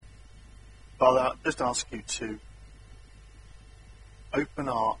Father, I just ask you to open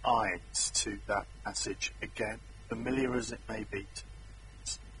our eyes to that passage again, familiar as it may be, to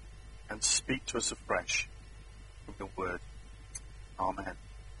us, and speak to us afresh from your word. Amen.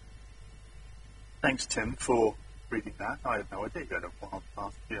 Thanks, Tim, for reading that. I had no idea you had a wild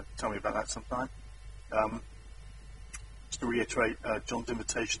path. You tell me about that sometime. Just to reiterate John's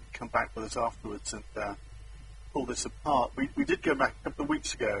invitation to come back with us afterwards and pull this apart. We did go back a couple of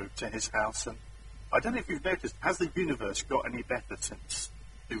weeks ago to his house, and I don't know if you've noticed, has the universe got any better since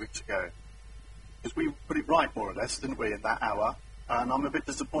 2 weeks ago? Because we put it right, more or less, didn't we, in that hour? And I'm a bit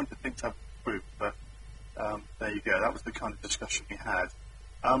disappointed things haven't improved, but there you go. That was the kind of discussion we had.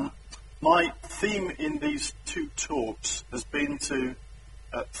 My theme in these two talks has been to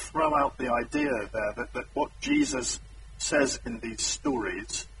throw out the idea there that what Jesus says in these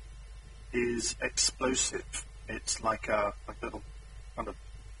stories is explosive. It's like a little kind of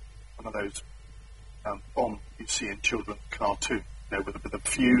one of those bomb you see in children's cartoons, with a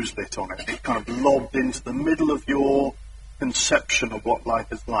fuse lit on it. It kind of lobbed into the middle of your conception of what life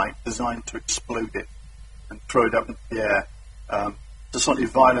is like, designed to explode it and throw it up into the air. It's a slightly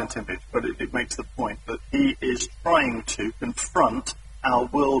violent image, but it makes the point that he is trying to confront our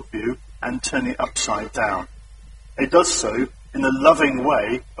worldview and turn it upside down. He does so in the loving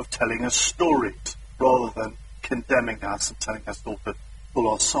way of telling us stories, rather than condemning us and telling us all to pull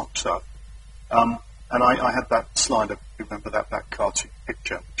our socks up. And I had that slide, if you remember that cartoon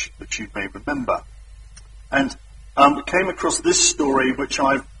picture, which you may remember. And came across this story, which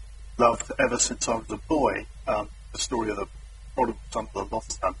I've loved ever since I was a boy, the story of the prodigal son, the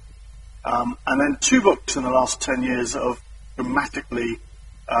lost son. And then 2 books in the last 10 years that have dramatically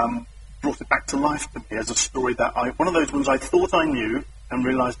brought it back to life to me as a story that one of those ones I thought I knew and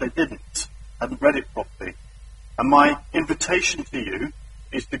realised I didn't. Hadn't read it properly. And my invitation to you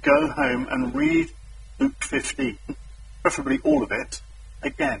is to go home and read Luke 15, preferably all of it,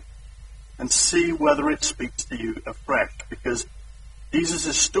 again, and see whether it speaks to you afresh, because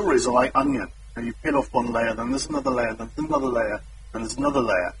Jesus' stories are like onion. And you peel off one layer, then there's another layer, then there's another layer, then there's another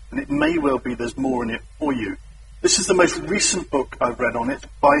layer, and it may well be there's more in it for you. This is the most recent book I've read on it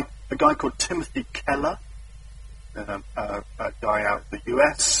by a guy called Timothy Keller, a guy out of the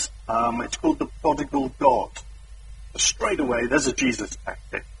US. It's called The Prodigal God. So straight away, there's a Jesus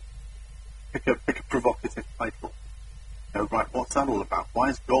tactic. Pick a provocative title. Right, what's that all about? Why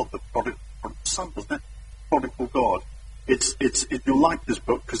is God the prodigal son, wasn't it? Prodigal God. You'll like this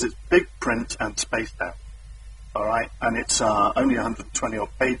book because it's big print and spaced out. All right, and it's only 120 odd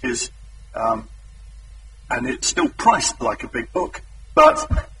pages, and it's still priced like a big book,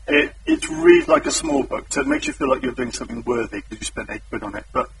 but it reads like a small book, so it makes you feel like you're doing something worthy because you spent £8 on it.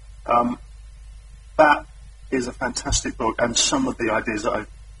 But that is a fantastic book, and some of the ideas that I've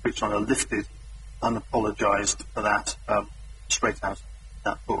preached on are lifted, unapologised for that, straight out of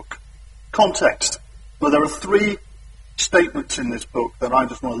that book. Context. Well, there are 3 statements in this book that I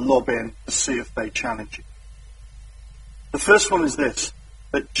just want to lob in to see if they challenge you. The first one is this,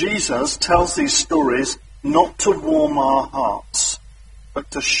 that Jesus tells these stories not to warm our hearts,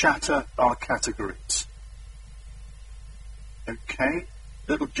 but to shatter our categories. Okay?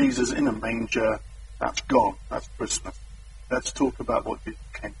 Little Jesus in a manger, that's gone. That's Christmas. Let's talk about what Jesus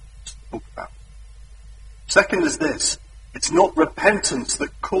came to talk about. Second is this, it's not repentance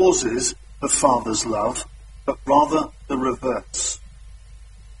that causes the Father's love, but rather the reverse.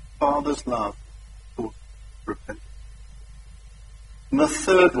 Father's love causes repentance. And the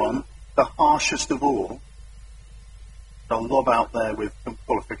third one, the harshest of all, I'll lob out there with some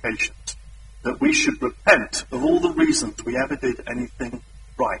qualifications, that we should repent of all the reasons we ever did anything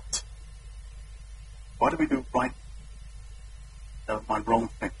right. Why do we do right? Never mind wrong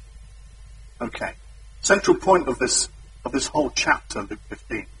thing. Okay. Central point of this whole chapter, Luke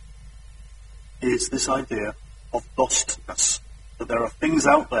 15, is this idea of lostness. That there are things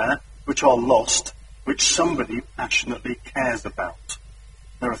out there which are lost, which somebody passionately cares about.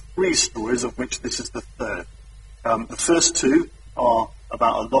 There are 3 stories, of which this is the third. The first 2 are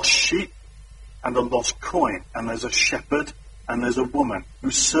about a lost sheep and a lost coin, and there's a shepherd and there's a woman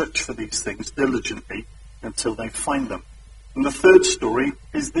who search for these things diligently until they find them. And the third story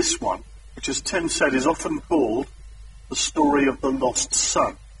is this one, which, as Tim said, is often called the story of the lost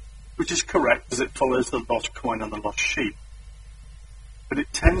son, which is correct as it follows the lost coin and the lost sheep. But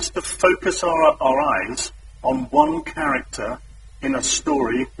it tends to focus our eyes on one character in a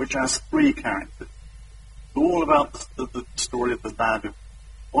story which has 3 characters. It's all about the story of the lad who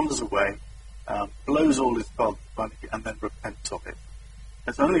wanders away, blows all his father's money, and then repents of it.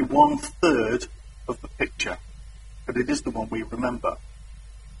 It's only 1/3 of the picture, but it is the one we remember.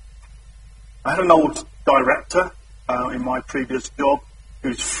 I had an old director in my previous job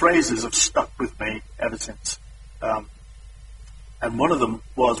whose phrases have stuck with me ever since. And one of them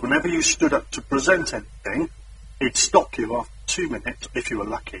was, whenever you stood up to present anything, he'd stop you after 2 minutes, if you were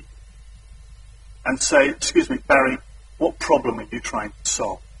lucky, and say, "Excuse me, Barry, what problem are you trying to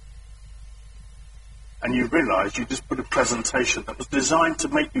solve?" And you realised you just put a presentation that was designed to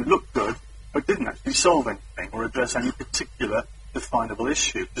make you look good, but didn't actually solve anything or address any particular definable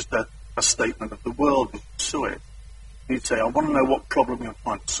issue, just a statement of the world as you saw it. You'd say, "I want to know what problem you're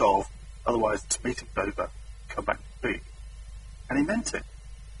trying to solve, otherwise this meeting's over, come back and speak." And he meant it.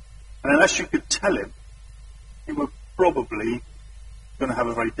 And unless you could tell him, you were probably going to have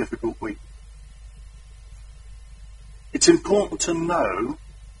a very difficult week. It's important to know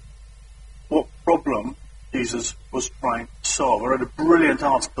what problem Jesus was trying to solve. I read a brilliant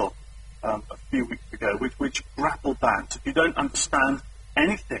article a few weeks ago which grappled that. If you don't understand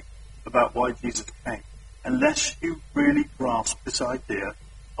anything about why Jesus came, unless you really grasp this idea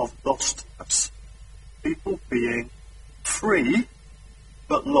of lostness, people being free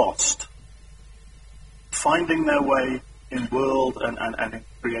but lost, finding their way in world and in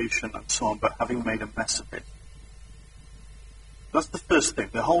creation and so on, but having made a mess of it. That's the first thing.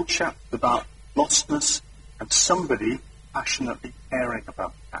 The whole chapter about lostness and somebody passionately caring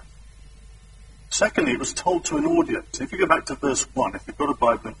about that. Secondly, it was told to an audience. If you go back to verse 1, if you've got a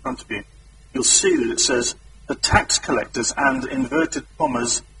Bible in front of you, you'll see that it says, the tax collectors and, inverted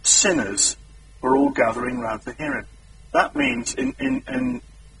commas, sinners were all gathering round to hear him. That means, in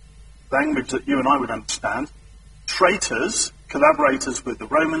language that you and I would understand, traitors, collaborators with the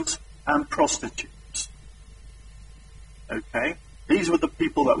Romans, and prostitutes. Okay? These were the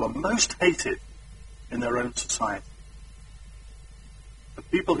people that were most hated in their own society. The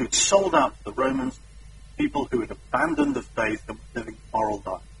people who'd sold out to the Romans, people who had abandoned the faith and were living moral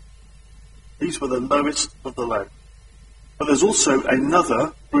lives. These were the lowest of the low. But there's also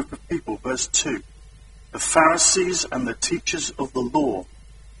another group of people, verse 2. The Pharisees and the teachers of the law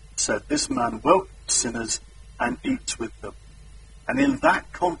said, "This man welcomes sinners and eats with them." And in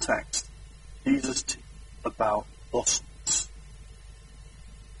that context, Jesus teaches about lostness.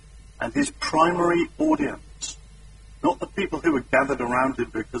 And his primary audience, not the people who were gathered around him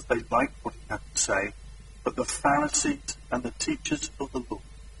because they liked what he had to say, but the Pharisees and the teachers of the law.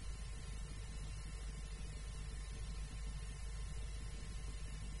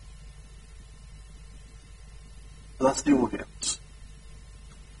 So that's the audience.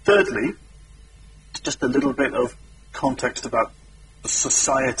 Thirdly, just a little bit of context about the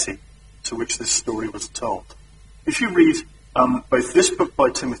society to which this story was told. If you read both this book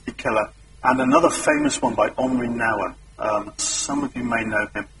by Timothy Keller and another famous one by Henri Nouwen, some of you may know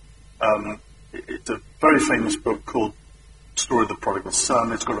him. It's a very famous book called Story of the Prodigal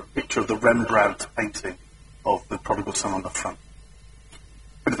Son. It's got a picture of the Rembrandt painting of the prodigal son on the front.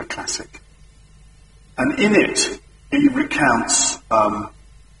 Bit of a classic. And in it, he recounts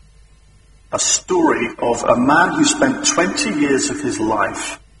a story of a man who spent 20 years of his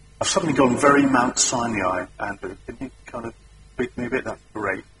life. I've suddenly gone very Mount Sinai, Andrew. Can you kind of speak to me a bit? That's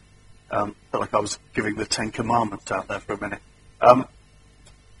great. Felt like I was giving the Ten Commandments out there for a minute.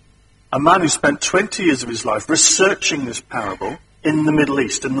 A man who spent 20 years of his life researching this parable in the Middle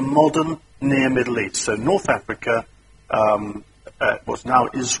East, in the modern Near Middle East. So North Africa, was now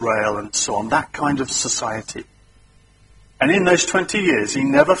Israel and so on, that kind of society. And in those 20 years, he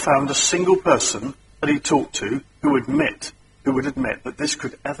never found a single person that he talked to who would admit that this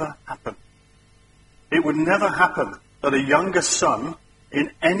could ever happen. It would never happen that a younger son in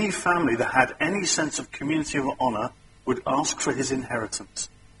any family that had any sense of community of honour would ask for his inheritance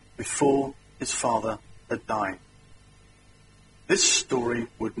before his father had died. This story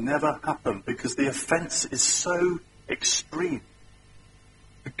would never happen because the offence is so extreme.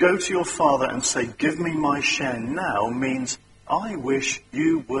 To go to your father and say, "Give me my share now," means, "I wish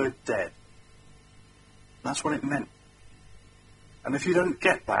you were dead." That's what it meant. And if you don't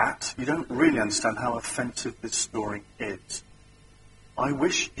get that, you don't really understand how offensive this story is. I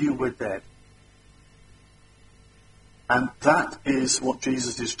wish you were dead. And that is what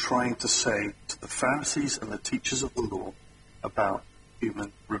Jesus is trying to say to the Pharisees and the teachers of the law about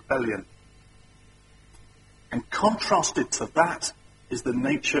human rebellion. And contrasted to that is the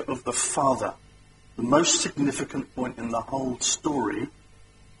nature of the Father, the most significant point in the whole story,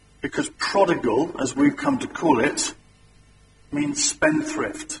 because prodigal, as we've come to call it, means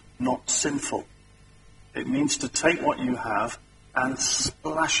spendthrift, not sinful. It means to take what you have and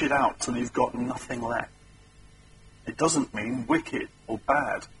splash it out till you've got nothing left. It doesn't mean wicked or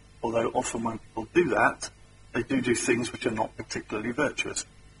bad, although often when people do that, they do things which are not particularly virtuous.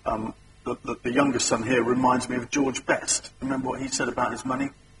 the younger son here reminds me of George Best. Remember what he said about his money?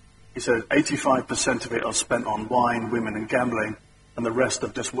 He said, 85% of it I've spent on wine, women and gambling, and the rest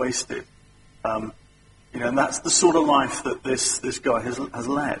I've just wasted. And that's the sort of life that this guy has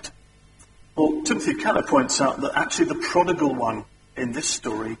led. Well, Timothy Keller points out that actually the prodigal one in this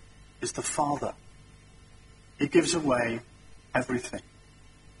story is the father. He gives away everything.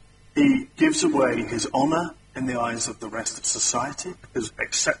 He gives away his honour in the eyes of the rest of society, because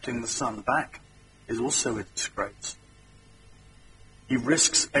accepting the son back is also a disgrace. He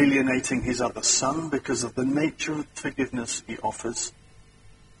risks alienating his other son because of the nature of the forgiveness he offers.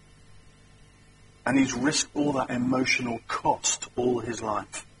 And he's risked all that emotional cost all his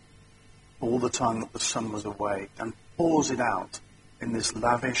life, all the time that the son was away, and pours it out in this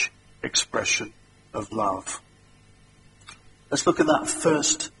lavish expression of love. Let's look at that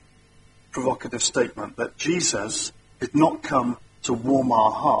first provocative statement, that Jesus did not come to warm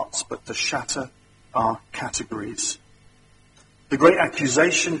our hearts, but to shatter our categories. The great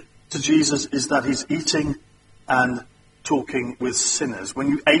accusation to Jesus is that he's eating and talking with sinners. When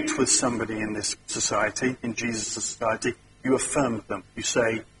you ate with somebody in this society, in Jesus' society, you affirmed them. You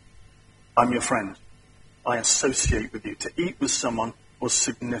say, I'm your friend. I associate with you. To eat with someone was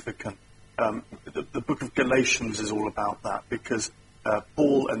significant. The book of Galatians is all about that, because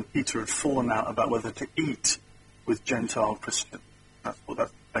Paul and Peter had fallen out about whether to eat with Gentile Christians. That's the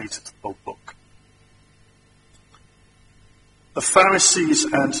basis of the whole book. The Pharisees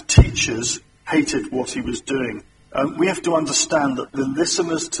and teachers hated what he was doing. We have to understand that the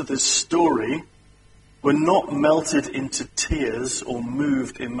listeners to this story were not melted into tears or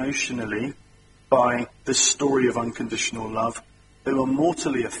moved emotionally by this story of unconditional love. They were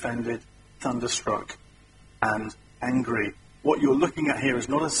mortally offended, thunderstruck, and angry. What you're looking at here is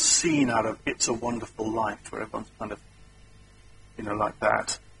not a scene out of It's a Wonderful Life, where everyone's kind of, like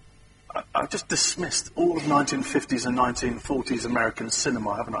that. I just dismissed all of 1950s and 1940s American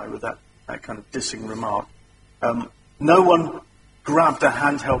cinema, haven't I, with that kind of dissing remark. No one grabbed a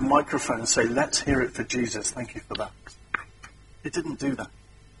handheld microphone and say, let's hear it for Jesus. Thank you for that. It didn't do that.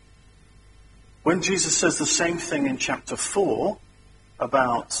 When Jesus says the same thing in chapter 4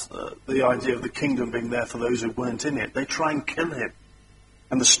 about the idea of the kingdom being there for those who weren't in it, they try and kill him.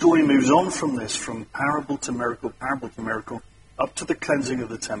 And the story moves on from this, from parable to miracle, up to the cleansing of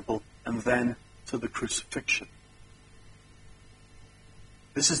the temple, and then to the crucifixion.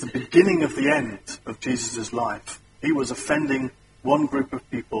 This is the beginning of the end of Jesus' life. He was offending one group of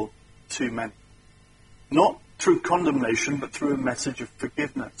people too many. Not through condemnation, but through a message of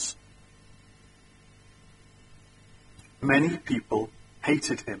forgiveness. Many people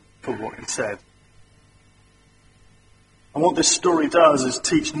hated him for what he said. And what this story does is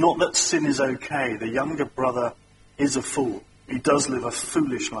teach not that sin is okay. The younger brother is a fool. He does live a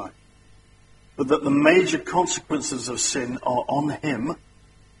foolish life. But that the major consequences of sin are on him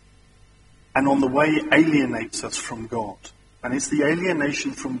and on the way it alienates us from God. And it's the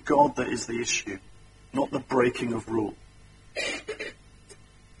alienation from God that is the issue, not the breaking of rule.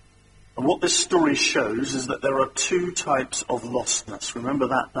 And what this story shows is that there are two types of lostness. Remember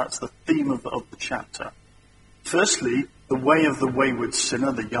that's the theme of the chapter. Firstly, the way of the wayward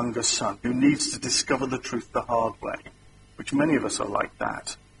sinner, the younger son, who needs to discover the truth the hard way, which many of us are like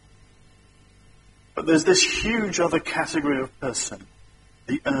that. But there's this huge other category of person,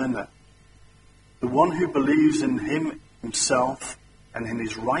 the earner, the one who believes in himself and in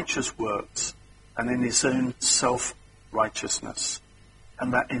his righteous works and in his own self-righteousness.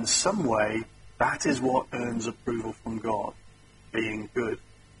 And that in some way, that is what earns approval from God, being good.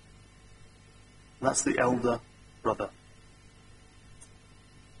 That's the elder brother.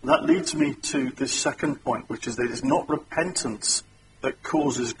 That leads me to this second point, which is that it's not repentance that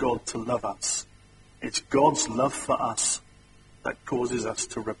causes God to love us. It's God's love for us that causes us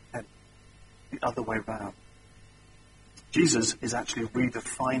to repent. The other way round. Jesus is actually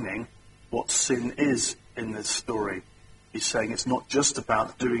redefining what sin is in this story. He's saying it's not just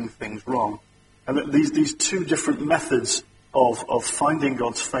about doing things wrong. And that these two different methods of finding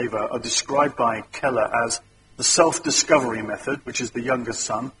God's favour are described by Keller as the self-discovery method, which is the younger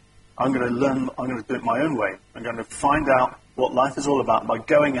son. I'm going to do it my own way. I'm going to find out what life is all about by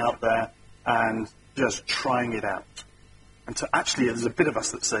going out there and just trying it out. And there's a bit of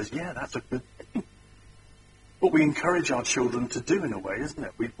us that says, yeah, that's a good thing. What we encourage our children to do in a way, isn't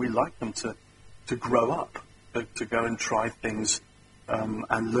it? We like them to grow up, to go and try things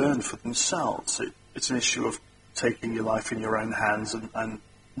and learn for themselves. It's an issue of taking your life in your own hands and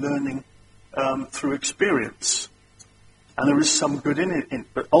learning through experience. And there is some good in it,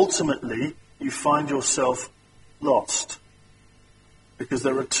 but ultimately you find yourself lost. because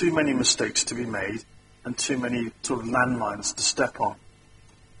there are too many mistakes to be made and too many sort of landmines to step on.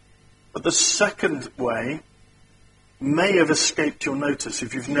 But the second way may have escaped your notice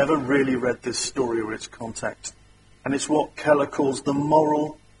if you've never really read this story or its context. And it's what Keller calls the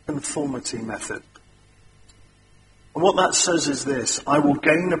moral conformity method. And what that says is this: I will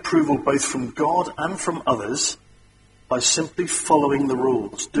gain approval both from God and from others by simply following the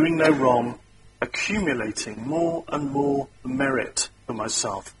rules, doing no wrong, accumulating more and more merit for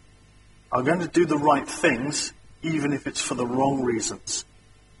myself. I'm going to do the right things, even if it's for the wrong reasons.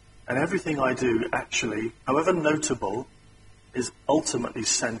 And everything I do, actually, however notable, is ultimately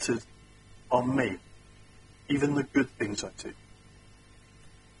centered on me. Even the good things I do.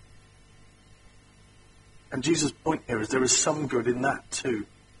 And Jesus' point here is there is some good in that too.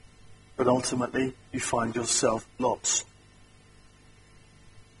 But ultimately, you find yourself lost.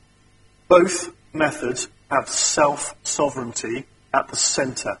 Both methods have self-sovereignty at the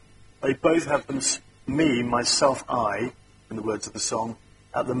center. They both have me, myself, I, in the words of the song,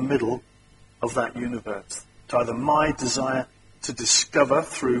 at the middle of that universe. It's either my desire to discover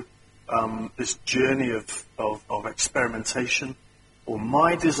through this journey of experimentation, or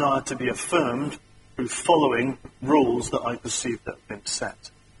my desire to be affirmed through following rules that I perceive that have been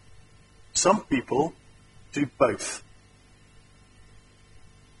set. Some people do both.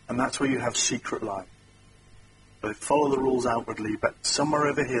 And that's where you have secret life. They follow the rules outwardly, but somewhere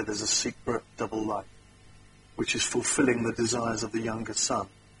over here there's a secret double life, which is fulfilling the desires of the younger son.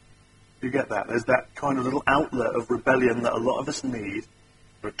 You get that? There's that kind of little outlet of rebellion that a lot of us need.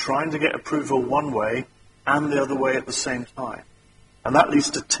 We're trying to get approval one way and the other way at the same time. And that leads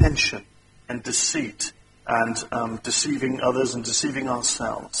to tension and deceit and deceiving others and deceiving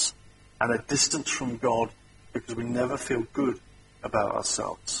ourselves. And a distance from God because we never feel good about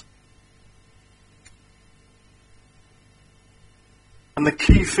ourselves. And the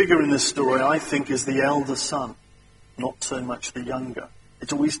key figure in this story, I think, is the elder son, not so much the younger.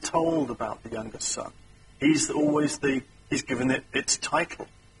 It's always told about the younger son. He's given it its title.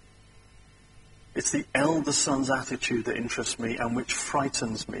 It's the elder son's attitude that interests me and which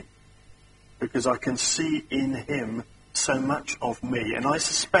frightens me, because I can see in him so much of me. And I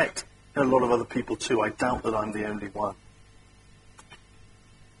suspect there are a lot of other people too. I doubt that I'm the only one.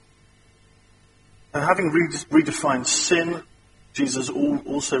 Now, having redefined sin, Jesus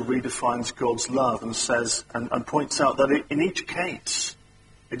also redefines God's love and says and points out that in each case,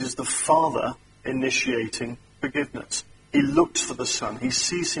 it is the Father initiating forgiveness. He looks for the Son. He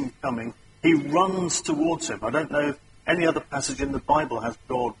sees him coming. He runs towards him. I don't know if any other passage in the Bible has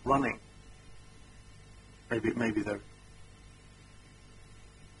God running. Maybe there.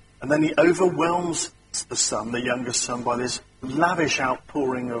 And then he overwhelms the son, the younger son, by this lavish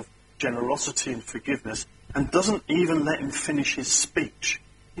outpouring of generosity and forgiveness, and doesn't even let him finish his speech.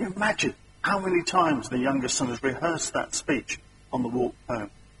 Can you imagine how many times the younger son has rehearsed that speech on the walk home?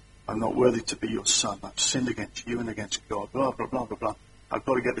 I'm not worthy to be your son. I've sinned against you and against God. Blah, blah, blah, blah, blah. I've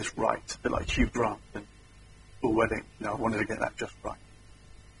got to get this right. A bit like Hugh Grant in Full Wedding. I wanted to get that just right.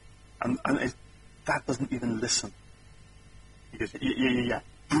 And Dad doesn't even listen. He goes, yeah.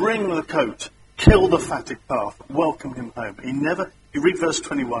 Bring the coat. Kill the fatted calf. Welcome him home. You read verse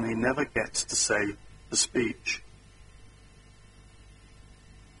 21, he never gets to say the speech.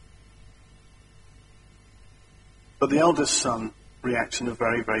 But the eldest son reacts in a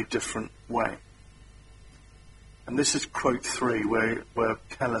very, very different way. And this is quote 3, where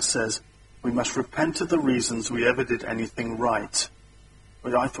Keller says, we must repent of the reasons we ever did anything right.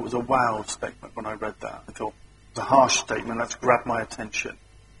 Which I thought was a wow statement when I read that. I thought it was a harsh statement, that's grabbed my attention.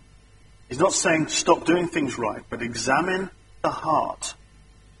 He's not saying stop doing things right, but examine the heart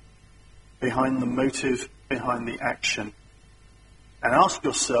behind the motive, behind the action. And ask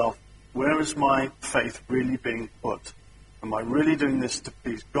yourself, where is my faith really being put? Am I really doing this to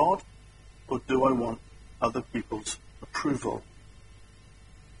please God, or do I want other people's approval?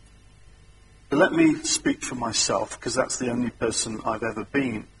 But let me speak for myself, because that's the only person I've ever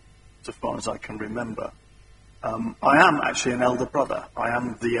been, so far as I can remember. I am actually an elder brother. I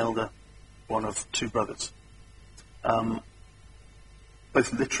am the elder one of two brothers.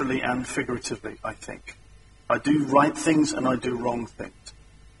 Both literally and figuratively, I think. I do right things and I do wrong things.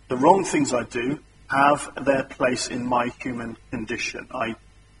 The wrong things I do have their place in my human condition. I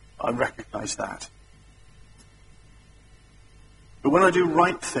recognize that. But when I do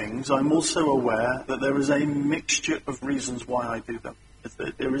right things, I'm also aware that there is a mixture of reasons why I do them.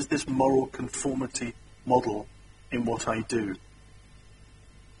 There is this moral conformity model in what I do.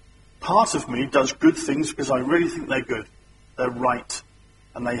 Part of me does good things because I really think they're good, they're right,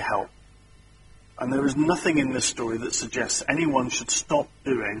 and they help. And there is nothing in this story that suggests anyone should stop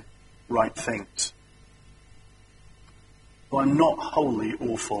doing right things. So I'm not wholly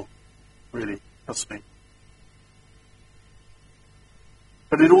awful, really, trust me.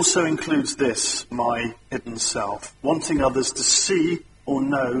 But it also includes this, my hidden self, wanting others to see or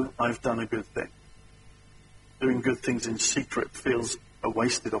know I've done a good thing. Doing good things in secret feels a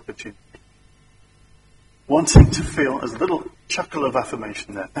wasted opportunity. Wanting to feel, as a little chuckle of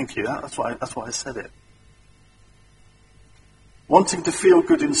affirmation there, thank you, that's why I said it. Wanting to feel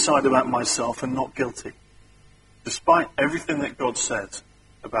good inside about myself and not guilty, despite everything that God says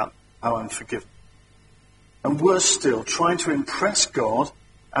about how I'm forgiven. And worse still, trying to impress God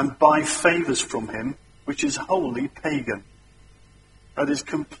and buy favours from him, which is wholly pagan. That is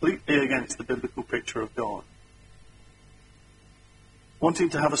completely against the biblical picture of God. Wanting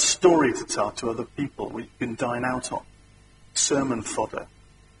to have a story to tell to other people which you can dine out on. Sermon fodder.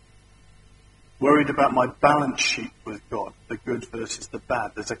 Worried about my balance sheet with God, the good versus the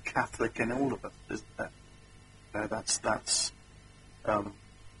bad. There's a Catholic in all of us, isn't there? That's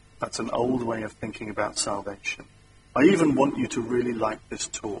an old way of thinking about salvation. I even want you to really like this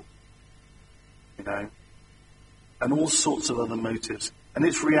talk, and all sorts of other motives. And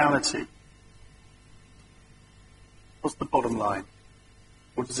it's reality. What's the bottom line?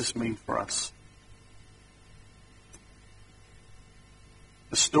 What does this mean for us?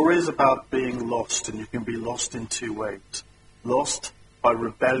 The story is about being lost, and you can be lost in two ways. Lost by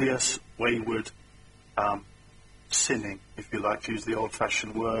rebellious, wayward sinning, if you like to use the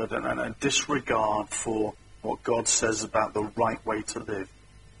old-fashioned word, and a disregard for what God says about the right way to live.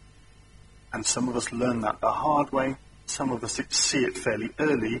 And some of us learn that the hard way, some of us see it fairly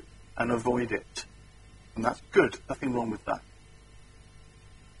early and avoid it. And that's good, nothing wrong with that.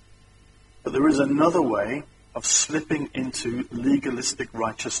 But there is another way of slipping into legalistic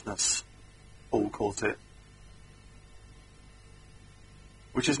righteousness, Paul calls it,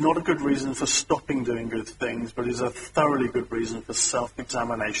 which is not a good reason for stopping doing good things, but is a thoroughly good reason for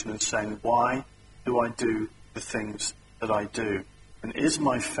self-examination and saying, why do I do the things that I do? And is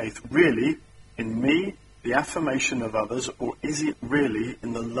my faith really in me, the affirmation of others, or is it really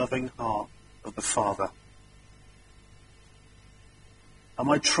in the loving heart of the Father? Am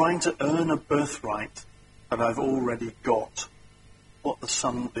I trying to earn a birthright that I've already got? What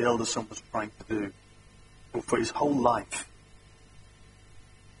the elder son was trying to do, or for his whole life.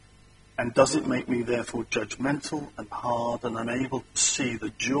 And does it make me therefore judgmental and hard and unable to see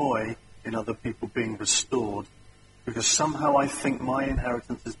the joy in other people being restored? Because somehow I think my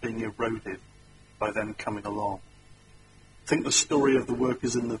inheritance is being eroded by them coming along. I think the story of the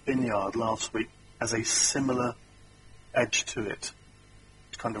workers in the vineyard last week has a similar edge to it.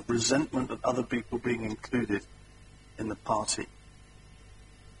 Kind of resentment at other people being included in the party.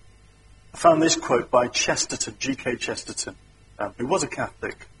 I found this quote by Chesterton, G.K. Chesterton, who was a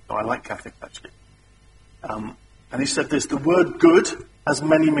Catholic. Oh, I like Catholics, actually. And he said this: the word good has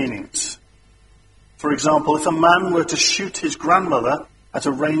many meanings. For example, if a man were to shoot his grandmother at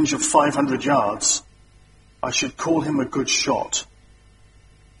a range of 500 yards, I should call him a good shot.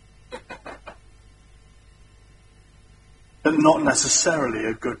 But not necessarily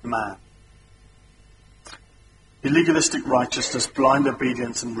a good man. Legalistic righteousness, blind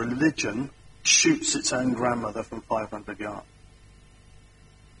obedience, and religion shoots its own grandmother from 500 yards.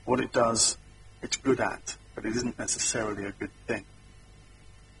 What it does, it's good at, but it isn't necessarily a good thing.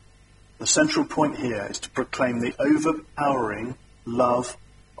 The central point here is to proclaim the overpowering love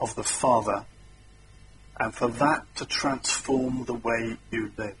of the Father, and for that to transform the way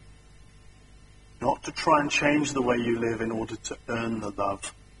you live. Not to try and change the way you live in order to earn the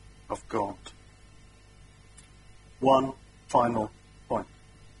love of God. One final point.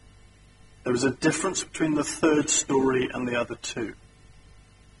 There is a difference between the third story and the other two.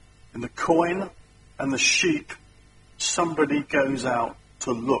 In the coin and the sheep, somebody goes out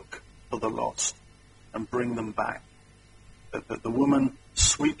to look for the lost and bring them back. The woman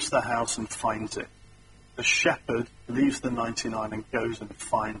sweeps the house and finds it. The shepherd leaves the 99 and goes and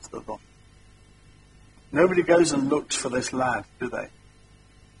finds the lost. Nobody goes and looks for this lad, do they?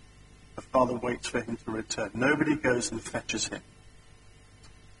 The father waits for him to return. Nobody goes and fetches him.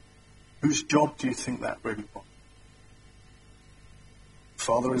 Whose job do you think that really was? The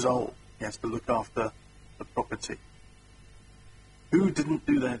father is old. He has to look after the property. Who didn't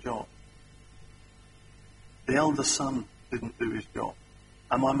do their job? The elder son didn't do his job.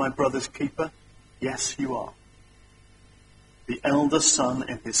 Am I my brother's keeper? Yes, you are. The elder son,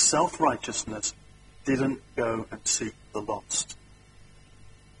 in his self-righteousness, didn't go and seek the lost.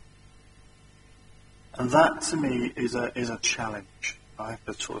 And that, to me, is a challenge. I have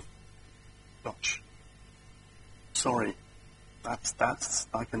to sort of gosh, sorry, that's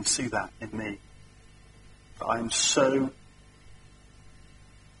I can see that in me. That I am so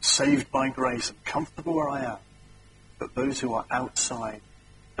saved by grace and comfortable where I am, but those who are outside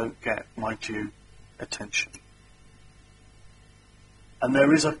don't get my due attention. And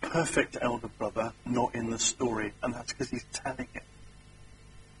there is a perfect elder brother not in the story, and that's because he's telling it.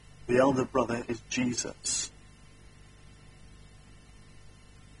 The elder brother is Jesus.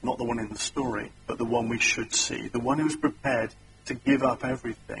 Not the one in the story, but the one we should see. The one who's prepared to give up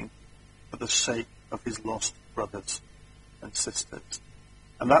everything for the sake of his lost brothers and sisters.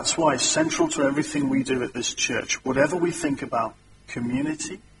 And that's why central to everything we do at this church, whatever we think about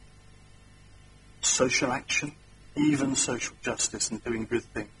community, social action, even social justice and doing good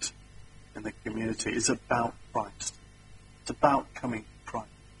things in the community, is about Christ. It's about coming to Christ.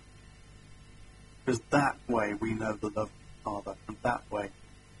 Because that way we know the love of the Father, and that way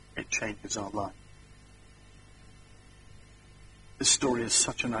it changes our life. This story is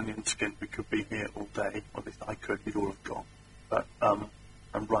such an onion skin, we could be here all day. Or at least I could, we'd all have gone. But,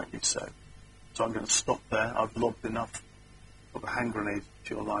 and rightly so. So I'm going to stop there. I've lobbed enough of a hand grenade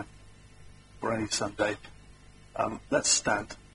to your life for any Sunday. Let's stand.